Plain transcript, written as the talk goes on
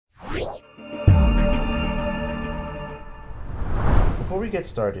we get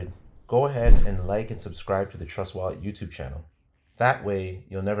started, go ahead and like and subscribe to the Trust Wallet YouTube channel. That way,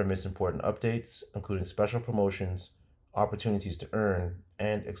 you'll never miss important updates, including special promotions, opportunities to earn,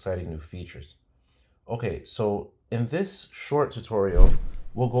 and exciting new features. Okay, so in this short tutorial,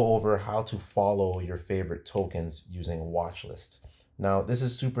 we'll go over how to follow your favorite tokens using watchlist. Now, this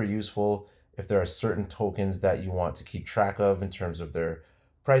is super useful if there are certain tokens that you want to keep track of in terms of their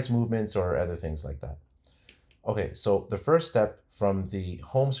price movements or other things like that. Okay, so the first step from the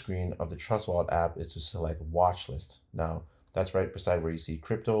home screen of the Trust Wallet app is to select watchlist. Now, that's right beside where you see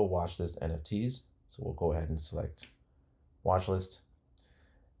crypto, watchlist, NFTs. So we'll go ahead and select watchlist.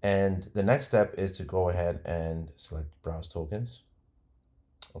 And the next step is to go ahead and select browse tokens.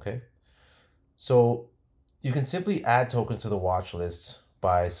 Okay, so you can simply add tokens to the watch list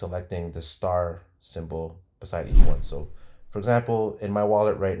by selecting the star symbol beside each one. So for example, in my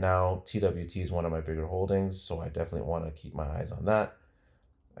wallet right now, TWT is one of my bigger holdings, so I definitely want to keep my eyes on that.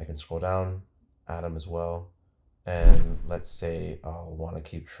 I can scroll down, add them as well. And let's say I'll want to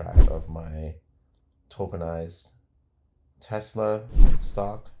keep track of my tokenized Tesla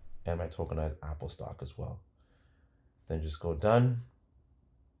stock and my tokenized Apple stock as well. Then just go done.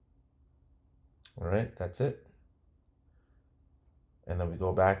 All right, that's it. And then we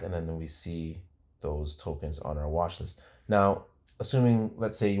go back and then we see those tokens on our watch list. Now, assuming,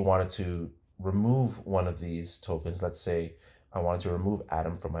 let's say you wanted to remove one of these tokens, let's say I wanted to remove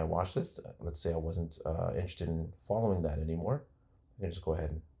Atom from my watch list. Let's say I wasn't interested in following that anymore. I can just go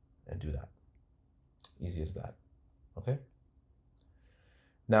ahead and do that. Easy as that, okay?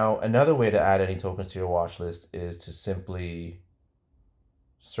 Now, another way to add any tokens to your watch list is to simply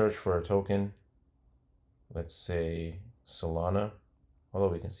search for a token. Let's say Solana, although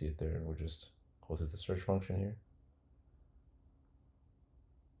we can see it there. We'll just go through the search function here.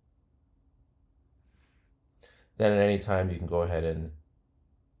 Then at any time, you can go ahead and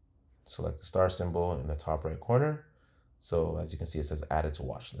select the star symbol in the top right corner. So as you can see, it says added to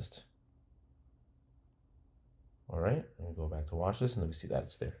watch list. All right, and we go back to watch list and then we see that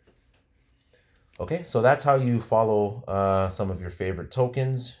it's there. Okay, so that's how you follow some of your favorite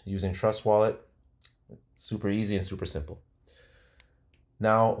tokens using Trust Wallet. Super easy and super simple.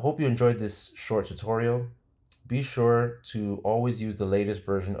 Now, hope you enjoyed this short tutorial. Be sure to always use the latest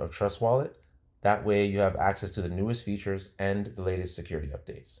version of Trust Wallet. That way you have access to the newest features and the latest security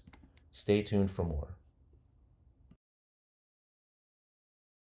updates. Stay tuned for more.